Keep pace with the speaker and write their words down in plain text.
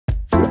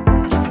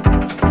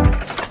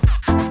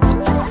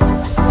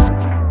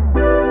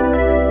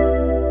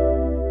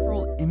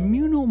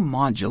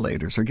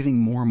modulators are getting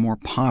more and more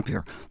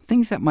popular,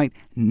 things that might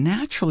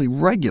naturally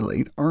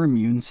regulate our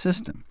immune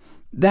system.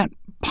 That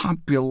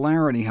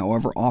popularity,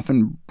 however,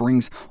 often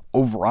brings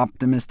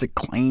over-optimistic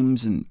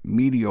claims and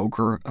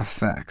mediocre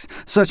effects.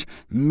 Such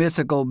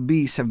mythical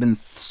beasts have been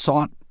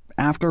sought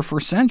after for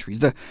centuries.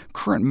 The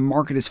current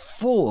market is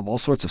full of all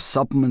sorts of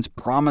supplements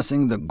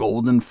promising the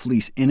golden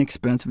fleece,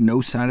 inexpensive,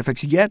 no side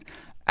effects, yet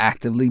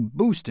actively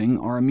boosting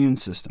our immune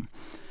system.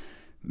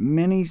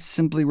 Many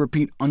simply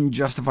repeat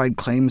unjustified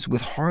claims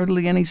with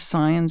hardly any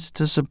science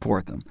to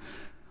support them.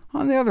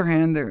 On the other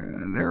hand,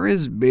 there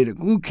is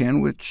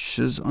beta-glucan, which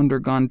has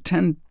undergone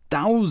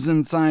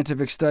 10,000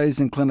 scientific studies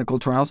and clinical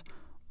trials.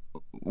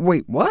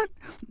 Wait, what?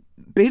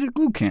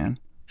 Beta-glucan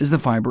is the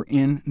fiber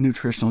in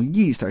nutritional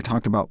yeast I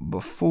talked about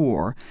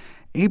before,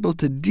 able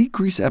to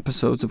decrease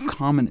episodes of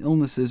common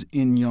illnesses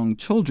in young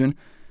children.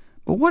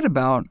 But what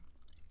about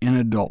in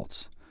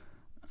adults?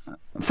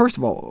 First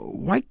of all,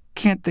 why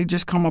can't they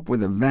just come up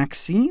with a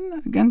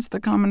vaccine against the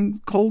common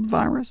cold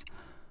virus?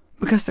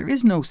 Because there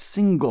is no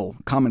single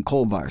common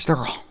cold virus. There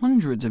are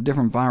hundreds of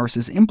different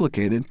viruses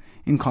implicated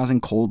in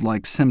causing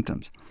cold-like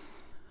symptoms.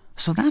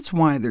 So that's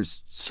why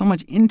there's so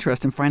much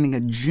interest in finding a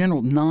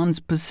general,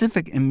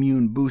 non-specific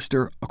immune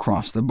booster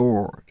across the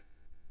board.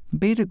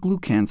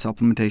 Beta-glucan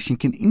supplementation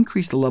can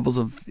increase the levels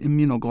of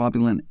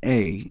immunoglobulin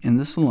A in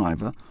the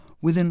saliva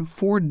within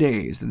 4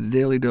 days at a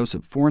daily dose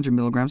of 400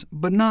 mg,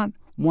 but not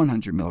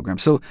 100 mg.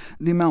 So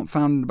the amount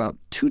found in about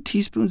 2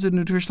 teaspoons of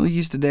nutritional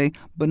yeast a day,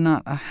 but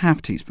not a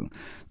half teaspoon.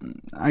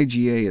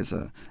 IgA is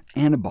an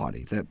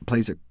antibody that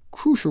plays a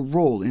crucial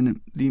role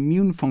in the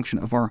immune function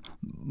of our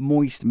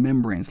moist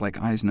membranes like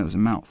eyes, nose,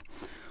 and mouth.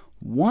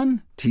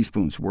 1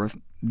 teaspoon's worth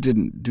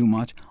didn't do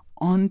much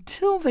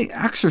until they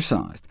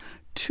exercised.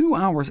 2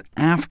 hours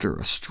after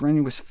a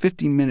strenuous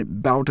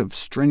 50-minute bout of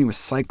strenuous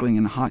cycling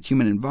in a hot,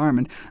 humid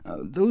environment,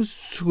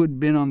 those who had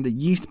been on the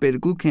yeast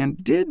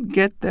beta-glucan did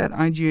get that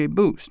IgA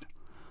boost.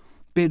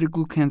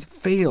 Beta-glucans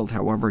failed,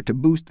 however, to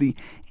boost the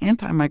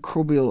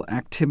antimicrobial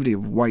activity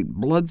of white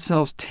blood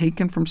cells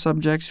taken from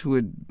subjects who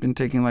had been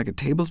taking like a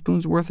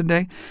tablespoon's worth a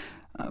day.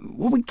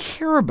 What we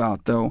care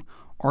about, though,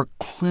 are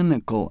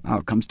clinical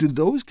outcomes. Do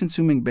those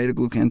consuming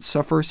beta-glucans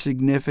suffer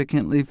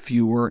significantly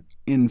fewer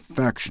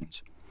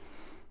infections?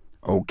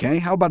 OK,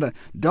 how about a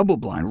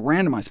double-blind,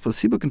 randomized,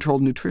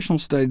 placebo-controlled nutritional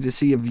study to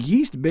see if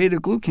yeast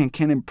beta-glucan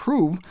can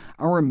improve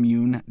our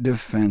immune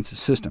defense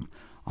system?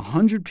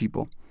 100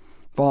 people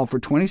followed for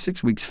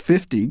 26 weeks,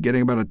 50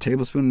 getting about a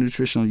tablespoon of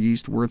nutritional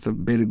yeast worth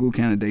of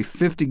beta-glucan a day,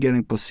 50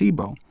 getting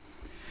placebo,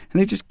 and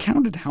they just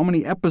counted how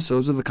many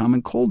episodes of the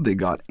common cold they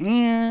got,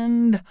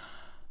 and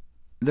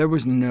there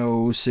was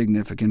no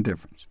significant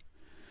difference.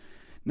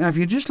 Now, if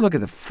you just look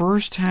at the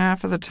first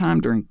half of the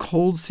time during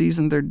cold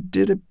season, there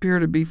did appear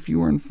to be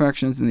fewer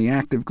infections in the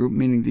active group,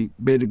 meaning the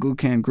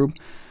beta-glucan group.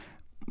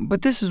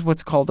 But this is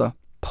what's called a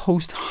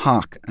post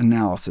hoc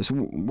analysis,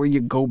 where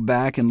you go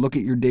back and look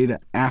at your data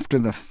after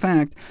the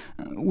fact,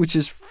 which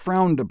is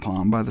frowned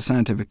upon by the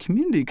scientific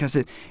community because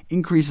it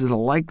increases the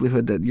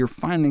likelihood that your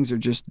findings are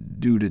just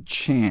due to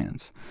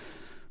chance.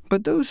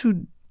 But those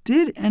who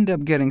did end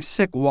up getting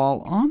sick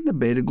while on the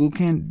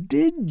beta-glucan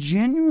did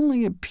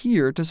genuinely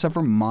appear to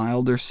suffer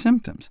milder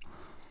symptoms.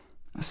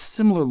 A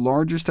similar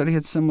larger study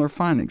had similar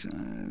findings.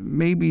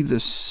 Maybe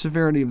the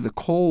severity of the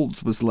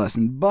colds was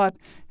lessened, but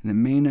in the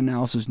main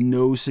analysis,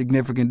 no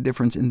significant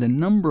difference in the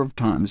number of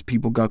times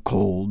people got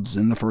colds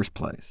in the first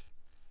place.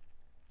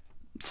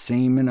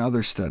 Same in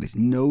other studies.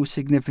 No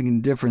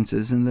significant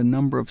differences in the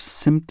number of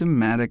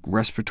symptomatic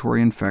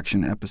respiratory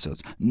infection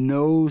episodes.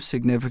 No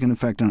significant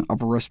effect on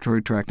upper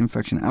respiratory tract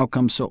infection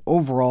outcomes, so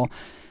overall,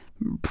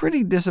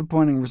 pretty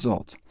disappointing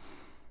results.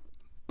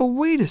 But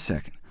wait a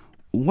second.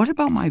 What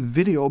about my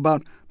video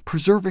about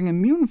preserving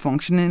immune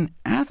function in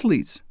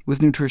athletes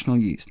with nutritional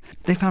yeast?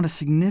 They found a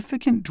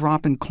significant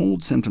drop in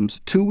cold symptoms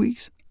 2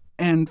 weeks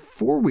and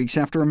 4 weeks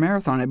after a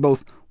marathon at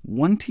both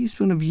 1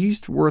 teaspoon of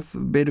yeast worth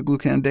of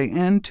beta-glucan a day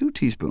and 2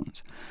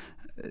 teaspoons.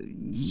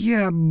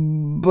 Yeah,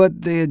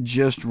 but they had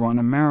just run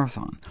a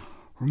marathon.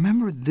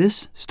 Remember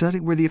this study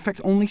where the effect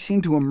only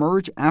seemed to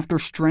emerge after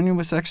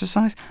strenuous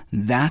exercise?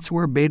 That's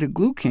where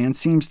beta-glucan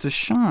seems to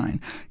shine,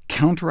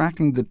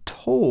 counteracting the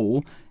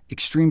toll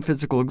extreme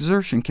physical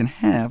exertion can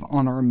have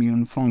on our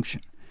immune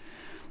function.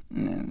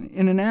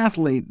 In an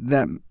athlete,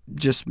 that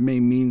just may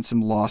mean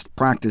some lost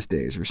practice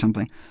days or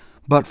something.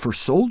 But for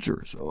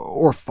soldiers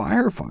or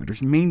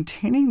firefighters,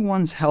 maintaining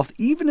one's health,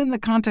 even in the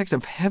context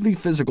of heavy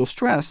physical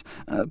stress,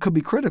 could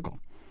be critical.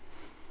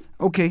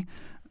 OK,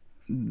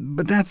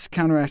 but that's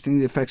counteracting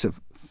the effects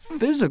of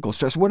physical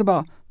stress. What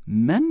about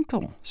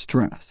mental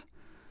stress?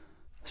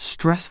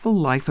 Stressful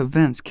life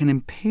events can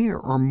impair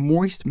our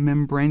moist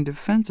membrane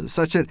defenses,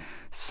 such that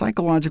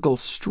psychological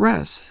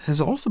stress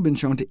has also been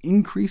shown to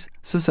increase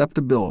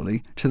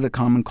susceptibility to the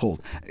common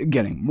cold,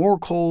 getting more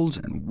colds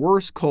and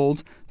worse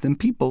colds than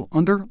people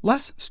under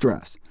less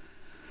stress.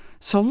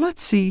 So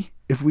let's see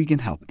if we can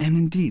help. And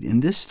indeed,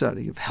 in this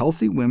study of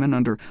healthy women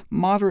under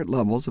moderate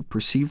levels of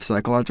perceived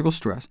psychological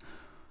stress,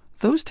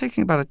 those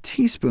taking about a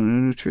teaspoon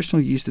of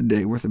nutritional yeast a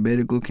day worth of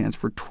beta-glucans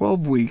for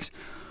 12 weeks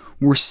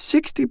were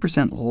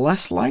 60%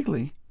 less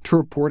likely to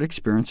report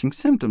experiencing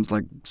symptoms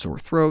like sore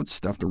throat,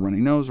 stuffed or runny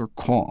nose, or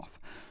cough,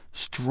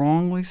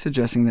 strongly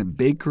suggesting that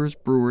bakers,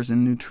 brewers,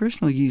 and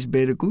nutritional yeast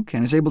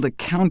beta-glucan is able to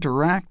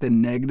counteract the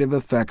negative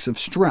effects of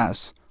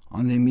stress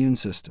on the immune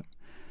system.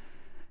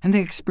 And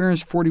they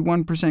experienced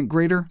 41%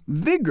 greater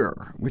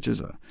vigor, which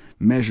is a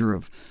measure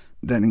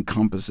that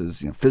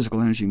encompasses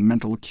physical energy,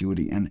 mental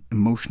acuity, and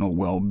emotional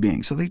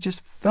well-being. So they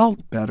just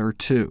felt better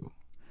too.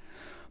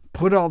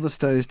 Put all the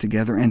studies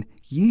together, and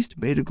yeast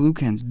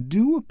beta-glucans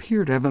do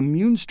appear to have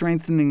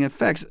immune-strengthening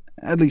effects,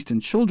 at least in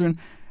children,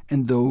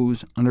 and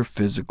those under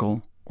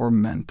physical or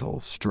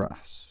mental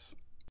stress.